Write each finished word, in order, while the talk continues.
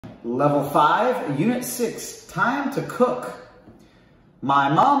Level 5, Unit 6, Time to Cook. My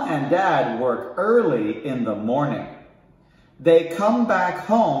mom and dad work early in the morning. They come back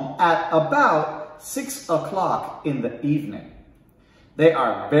home at about 6 o'clock in the evening. They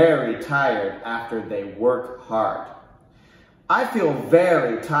are very tired after they work hard. I feel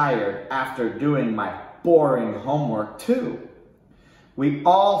very tired after doing my boring homework too. We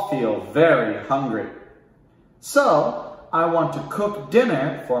all feel very hungry. So, I want to cook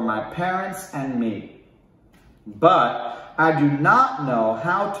dinner for my parents and me. But I do not know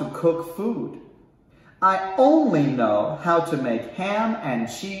how to cook food. I only know how to make ham and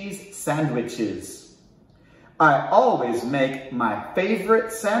cheese sandwiches. I always make my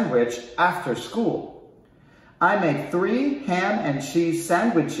favorite sandwich after school. I make 3 ham and cheese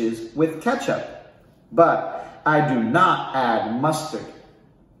sandwiches with ketchup, but I do not add mustard.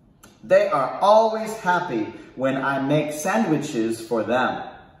 They are always happy when I make sandwiches for them.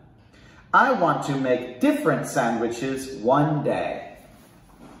 I want to make different sandwiches one day.